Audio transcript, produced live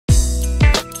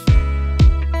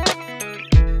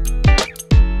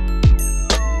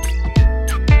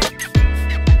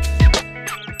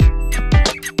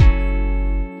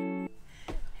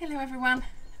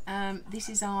this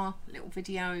is our little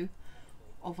video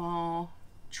of our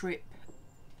trip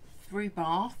through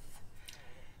Bath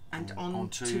and on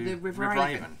to the River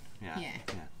Avon.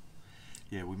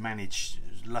 Yeah, we managed,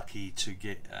 lucky to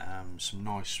get some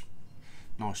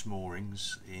nice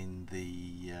moorings in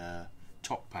the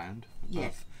top pound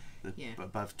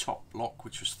above top lock,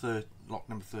 which was lock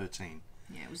number 13.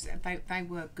 Yeah, it was. They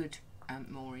were good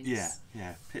moorings.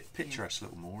 Yeah, picturesque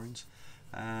little moorings.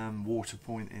 Water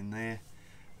point in there,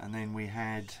 and then we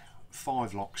had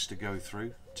 5 locks to go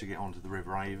through to get onto the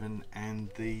River Avon and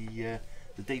the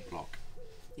deep lock.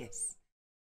 Yes.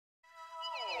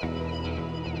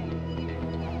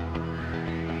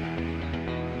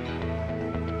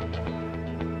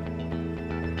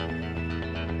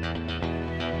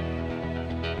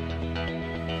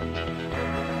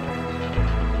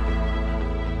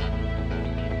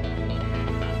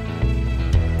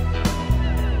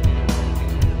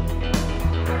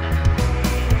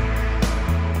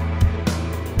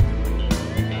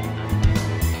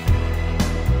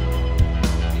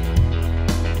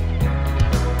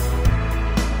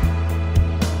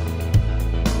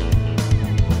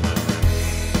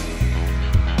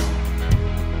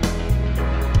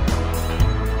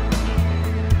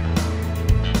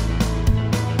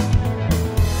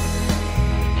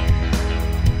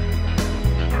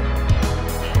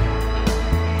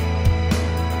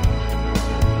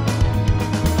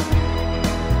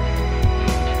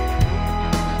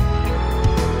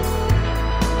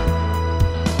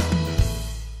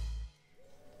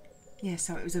 Yeah,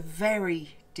 so it was a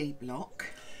very deep lock.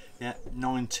 Yeah,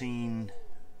 19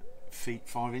 feet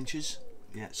 5 inches.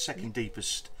 Yeah, second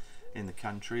deepest in the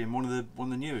country, and one of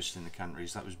the newest in the country.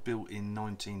 That was built in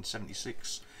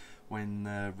 1976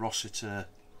 when Rossiter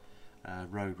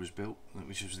Road was built,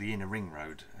 which was the inner ring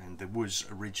road, and there was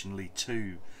originally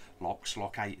 2 locks,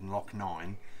 lock 8 and lock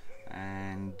 9,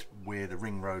 and where the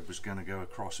ring road was going to go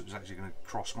across, it was actually going to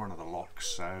cross one of the locks.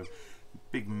 So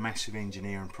big massive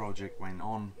engineering project went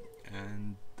on,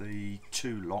 and the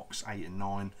 2 locks 8 and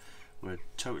 9 were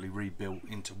totally rebuilt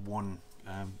into one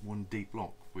deep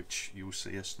lock, which you'll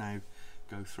see us now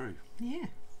go through. Yeah.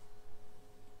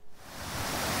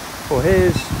 Well,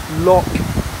 here's lock,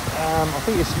 I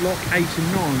think it's lock 8 and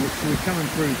 9, which we're coming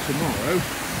through tomorrow.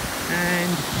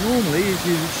 And normally, as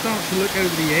you start to look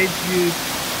over the edge, you'd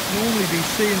normally be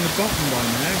seeing the bottom by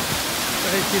now,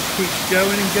 but it just keeps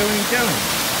going and going and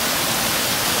going.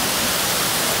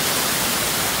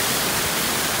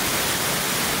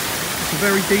 It's a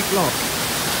very deep lock.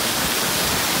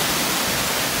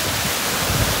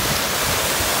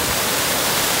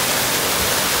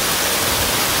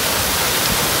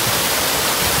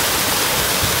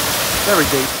 Very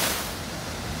deep.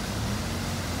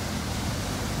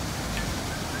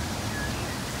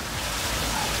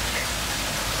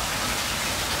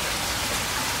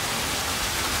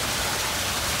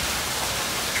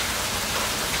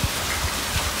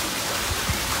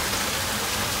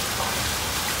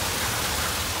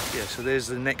 Yeah, so there's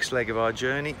the next leg of our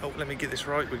journey. Oh, let me get this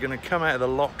right. We're going to come out of the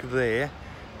lock there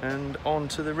and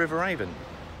onto the River Avon.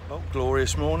 Oh,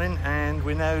 glorious morning, and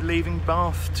we're now leaving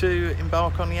Bath to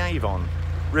embark on the Avon,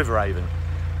 River Avon.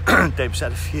 Deb's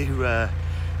had a few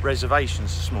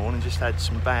reservations this morning, just had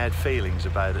some bad feelings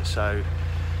about it, so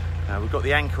we've got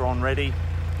the anchor on ready,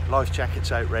 life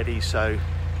jackets out ready, so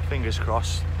fingers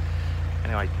crossed.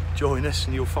 Anyway, join us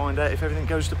and you'll find out if everything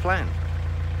goes to plan.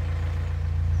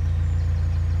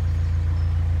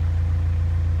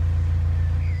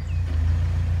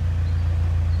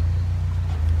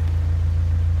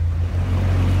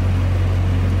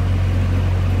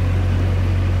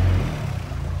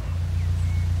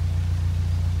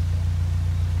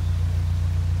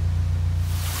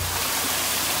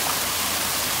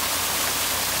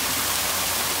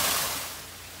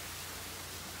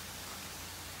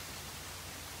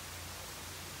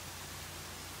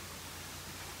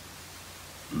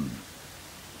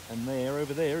 And there,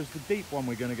 over there, is the deep one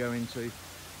we're going to go into.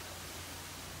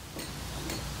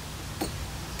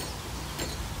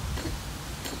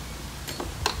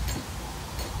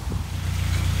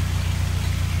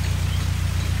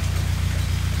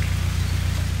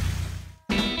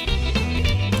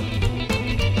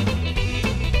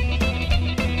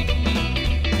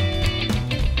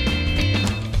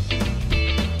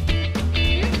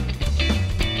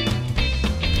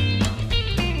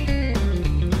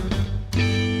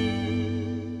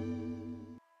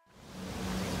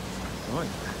 Right,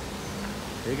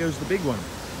 here goes the big one.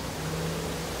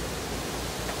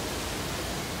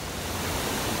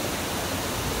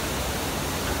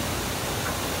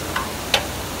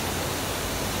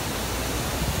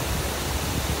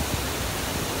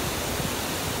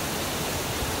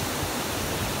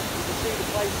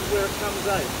 where it comes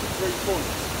out, the 3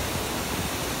 points.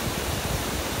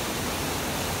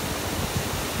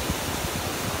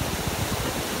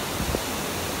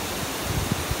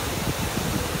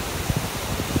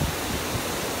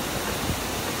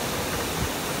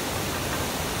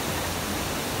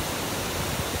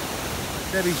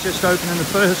 Debbie's just opening the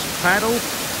first paddle,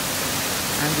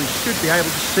 and we should be able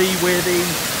to see where the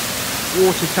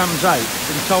water comes out.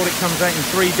 Been told it comes out in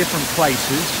 3 different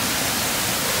places.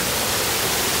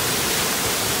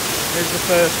 There's the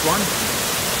first one,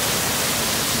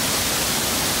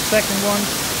 second one,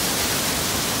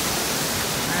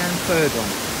 and third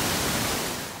one.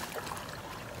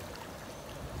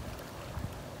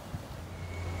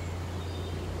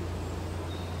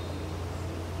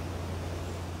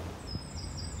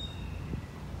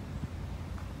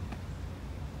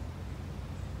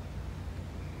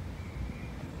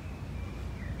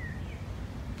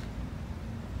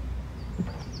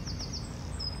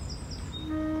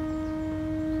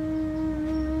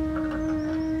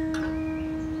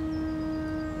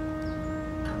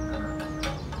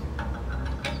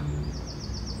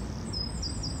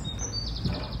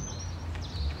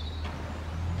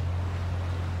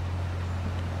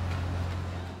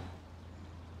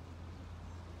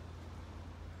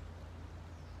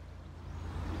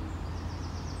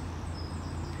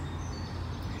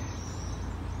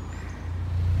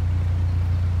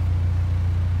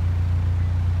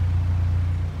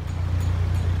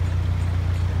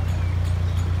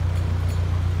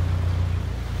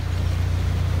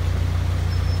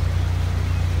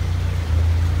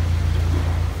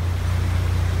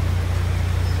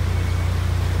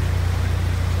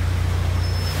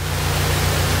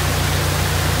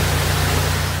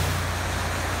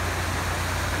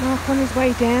 Mark on his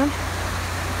way down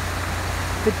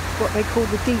what they call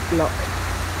the deep lock,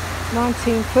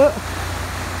 19 foot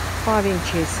 5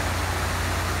 inches.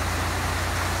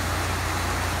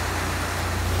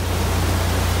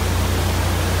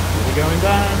 We're going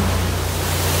down.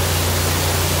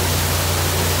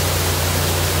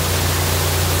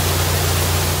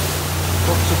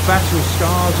 Lots of battle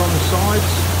scars on the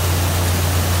sides.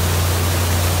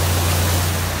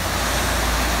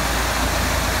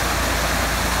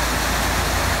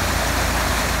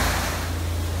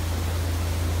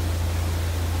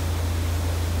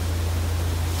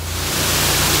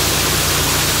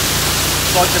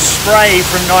 Like the spray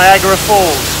from Niagara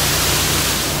Falls.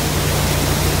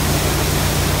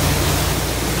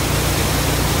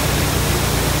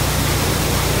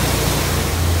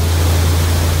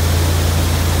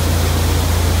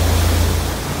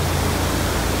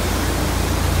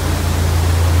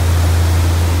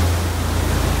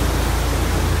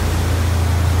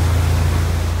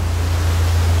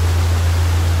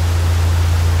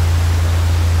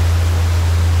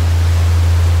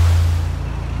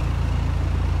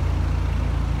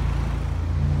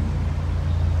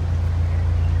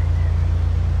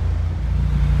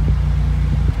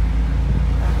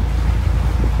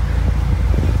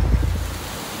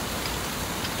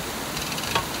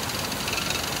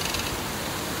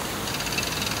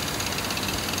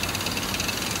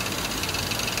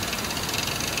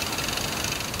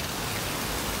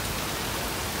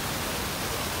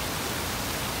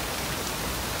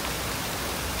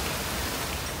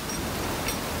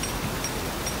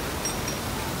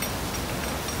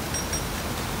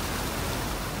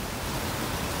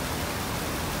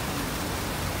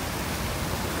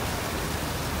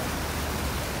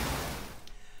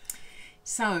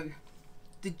 So,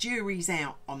 the jury's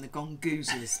out on the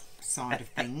gongoozlers side of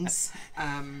things.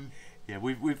 Yeah,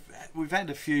 we've had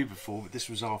a few before, but this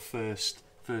was our first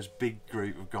big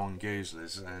group of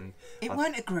gongoozlers, and it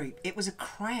weren't a group; it was a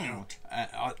crowd.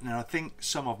 I think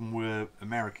some of them were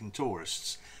American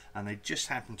tourists, and they just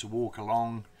happened to walk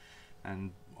along,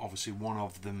 and obviously one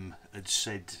of them had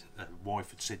said, the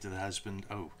wife had said to the husband,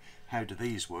 "Oh, how do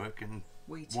these work?" And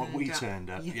we turned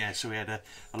up. Yeah, so we had a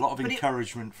lot of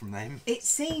encouragement from them. It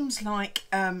seems like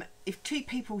if 2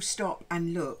 people stop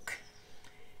and look,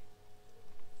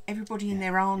 everybody and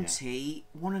their auntie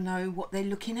want to know what they're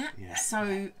looking at. Yeah.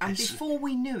 So, and before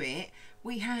we knew it,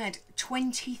 we had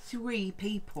 23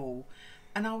 people,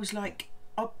 and I was like,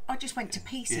 I just went to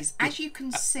pieces. As you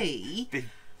can see,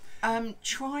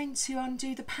 trying to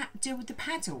undo deal with the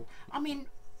paddle. I mean,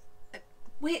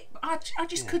 I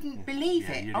just couldn't believe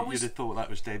it. You'd have thought that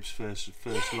was Deb's first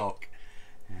lock.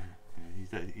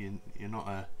 You're not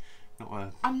a.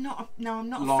 I'm not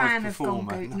a fan of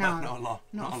gongoozlers.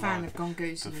 Not a fan of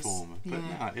gongoozlers. Performer, but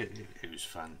no, it was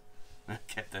fun.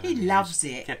 Kept them. He loves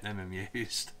it. Kept them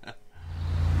amused.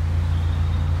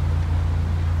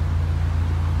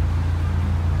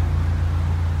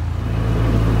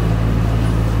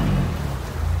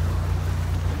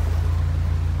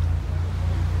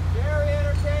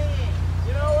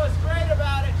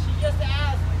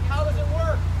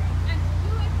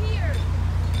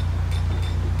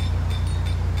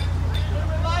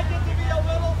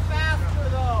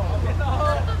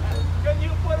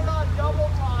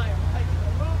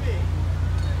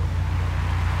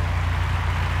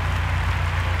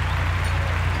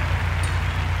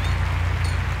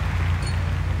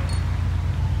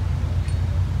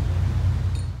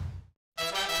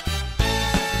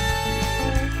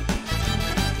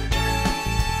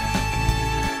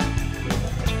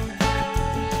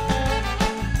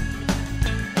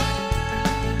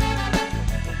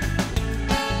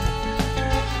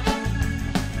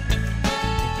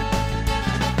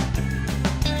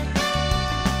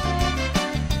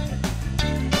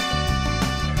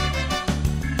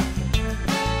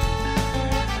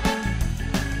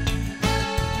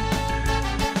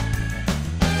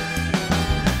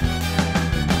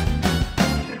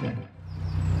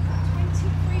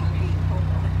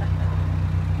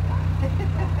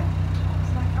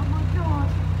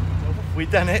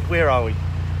 done it. Where are we?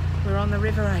 We're on the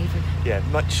River Avon. Yeah,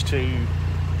 much to...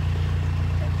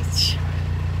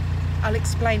 I'll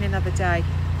explain another day.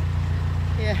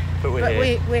 Yeah, but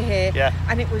we're here. Yeah,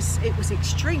 and it was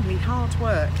extremely hard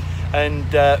work. And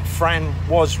Fran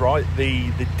was right.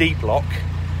 The deep lock,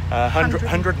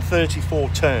 134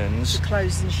 turns to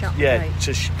close and shut the gate. gate.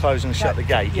 To close and shut the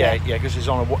gate. Yeah, because it's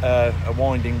on a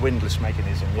winding windlass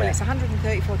mechanism. Well, it's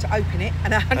 134 to open it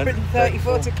and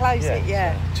 134 to close it.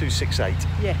 Yeah, 268.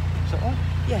 Yeah, is that right?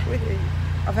 Yeah,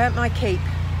 I've earned my keep.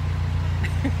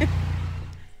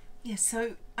 Yeah,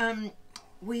 so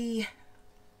we.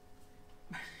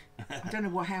 I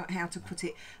don't know how to put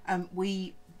it.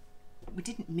 We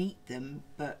didn't meet them,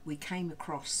 but we came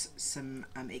across some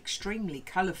extremely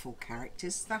colourful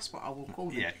characters. That's what I will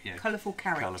call them. Yeah. Colourful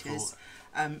characters.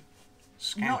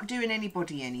 Not doing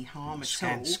anybody any harm at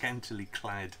all. Scantily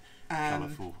clad,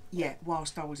 colourful. Yeah.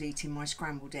 Whilst I was eating my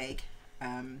scrambled egg,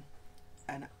 an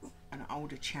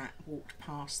older chap walked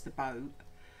past the boat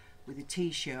with a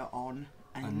t-shirt on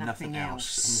and nothing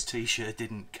else. And the t-shirt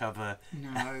didn't cover.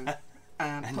 No.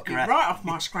 Put me right off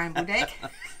my scrambled egg.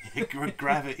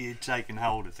 Gravity had taken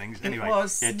hold of things. Anyway,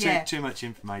 too much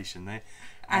information there.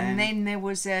 And then there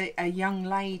was a young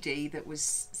lady that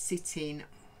was sitting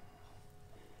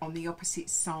on the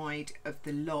opposite side of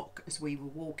the lock as we were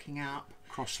walking up.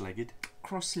 Cross-legged,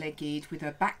 with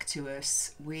her back to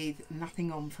us, with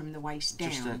nothing on from the waist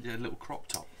down. Just a little crop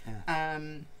top.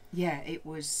 Yeah. It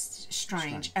was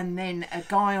strange. And then a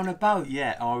guy on a boat.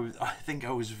 Yeah, I think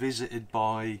I was visited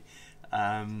by...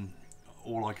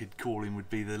 all I could call him would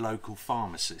be the local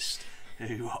pharmacist,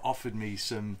 who offered me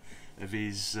some of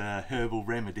his herbal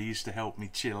remedies to help me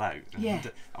chill out.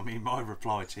 And, I mean, my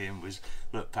reply to him was,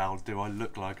 "Look, pal, do I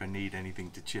look like I need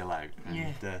anything to chill out?"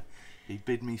 And he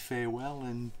bid me farewell,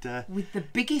 and with the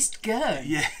biggest gurn.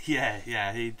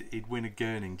 Yeah. He'd win a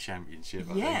gurning championship.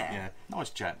 I think. Yeah,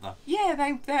 nice chap though.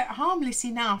 Yeah, they're harmless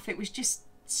enough. It was just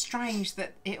strange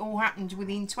that it all happened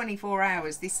within 24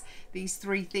 hours. These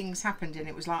three things happened, and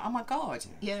it was like, oh my god.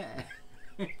 Yeah.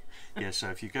 Yeah, so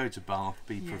if you go to Bath,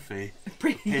 be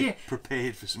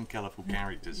prepared for some colourful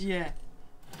characters. Yeah.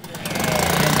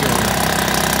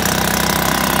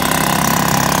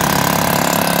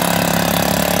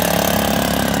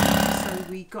 So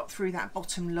we got through that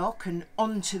bottom lock and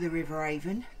onto the River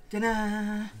Avon.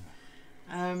 Ta-da!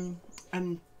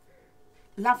 And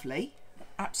lovely.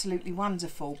 Absolutely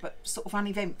wonderful, but sort of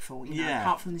uneventful, you know,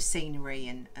 apart from the scenery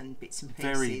and bits and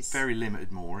pieces. Very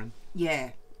limited mooring.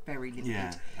 Yeah, very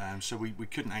limited. Yeah, so we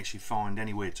couldn't actually find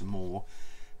anywhere to moor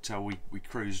till we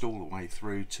cruised all the way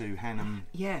through to Hannam.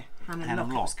 Yeah,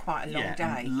 Hannam Lock. It was quite a long day.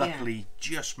 And luckily,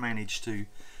 just managed to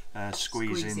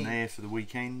squeeze in there for the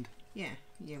weekend.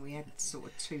 Yeah, we had sort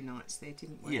of 2 nights there,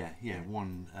 didn't we? Yeah.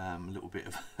 One little bit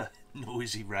of a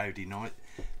noisy, rowdy night.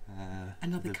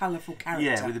 Another colourful character.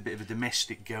 Yeah, with a bit of a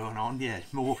domestic going on. Yeah,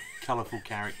 more colourful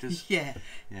characters. Yeah.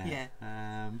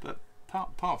 But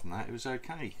apart from that, it was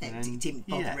okay. It didn't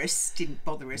bother us. Didn't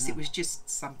bother us. No. It was just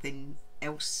something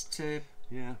else to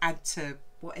add to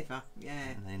whatever. Yeah.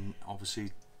 And then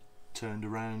obviously turned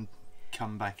around,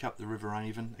 come back up the River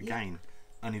Avon again,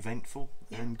 uneventful,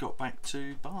 and got back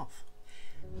to Bath.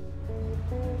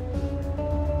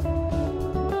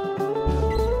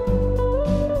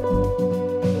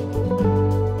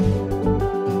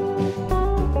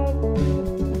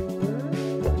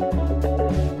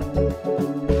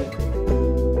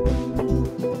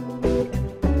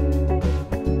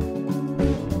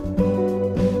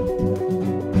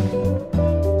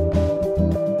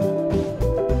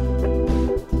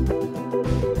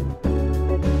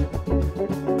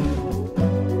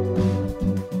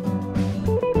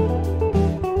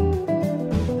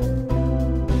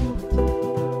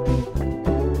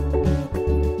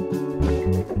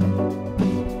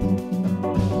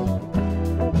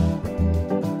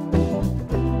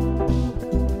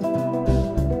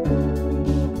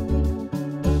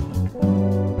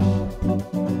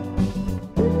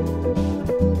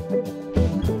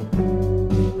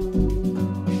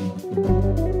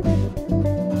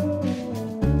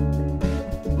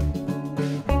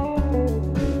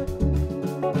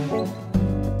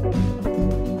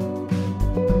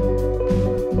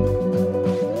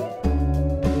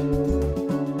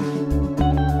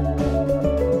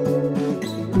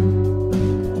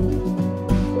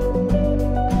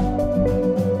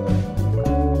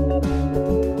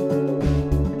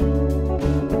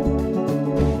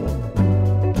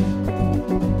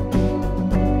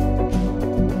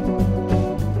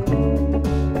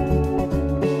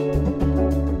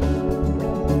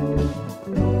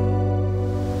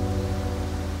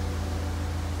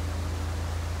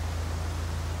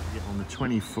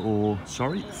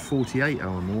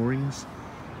 48-hour moorings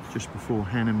just before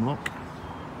Hannam Lock.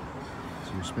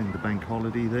 So we'll spend the bank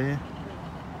holiday there.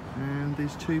 And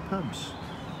there's 2 pubs.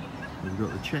 We've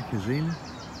got the Checkers Inn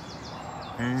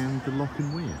and the Lock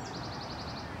and Weir.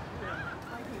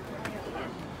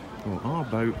 Well, our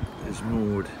boat is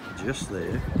moored just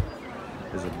there.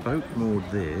 There's a boat moored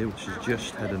there which has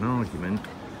just had an argument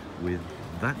with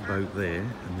that boat there,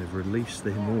 and they've released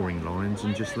their mooring lines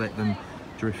and just let them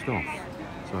drift off.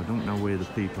 So I don't know where the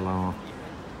people are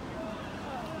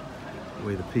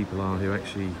who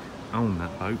actually own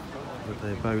that boat, but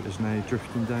their boat is now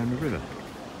drifting down the river.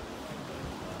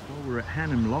 Well, we're at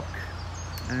Hannam Lock,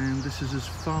 and this is as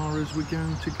far as we're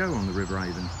going to go on the River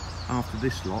Avon. After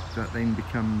this lock, that then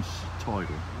becomes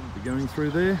tidal. We'll be going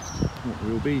through there. What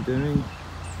we'll be doing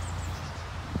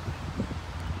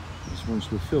is, once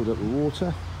we've filled up the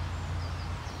water,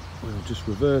 we'll just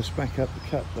reverse back up the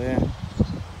cut there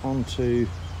onto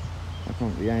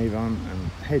the Avon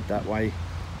and head that way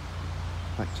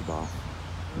back to Bath.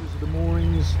 Those are the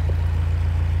moorings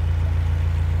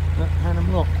at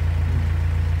Hannam Lock.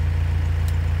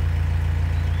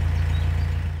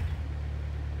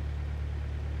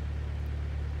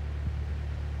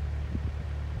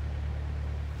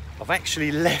 I've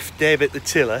actually left Deb at the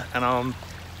tiller and I'm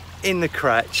in the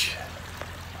cratch.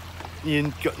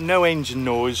 You've got no engine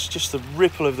noise, just the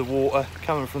ripple of the water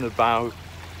coming from the bow.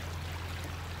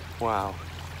 Wow,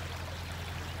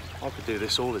 I could do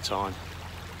this all the time.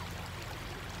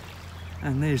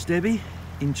 And there's Debbie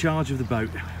in charge of the boat.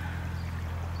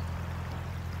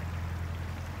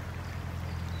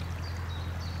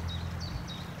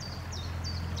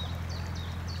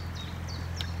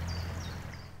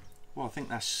 Well, I think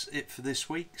that's it for this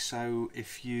week. So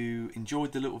if you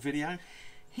enjoyed the little video,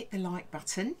 hit the like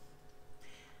button,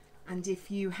 and if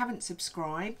you haven't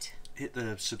subscribed, hit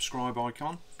the subscribe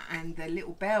icon and the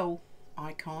little bell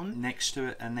icon next to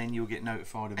it, and then you'll get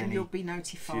notified of you'll be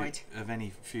notified of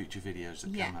any future videos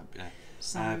that come up. Yeah.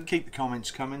 So keep the comments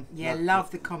coming. Yeah,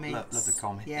 love the comments. Love the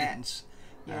comments.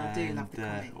 Yeah, I do love the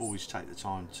comments. Always take the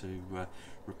time to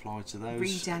reply to those.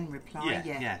 Read and reply.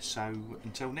 Yeah. So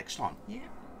until next time. Yeah.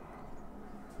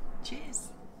 Cheers.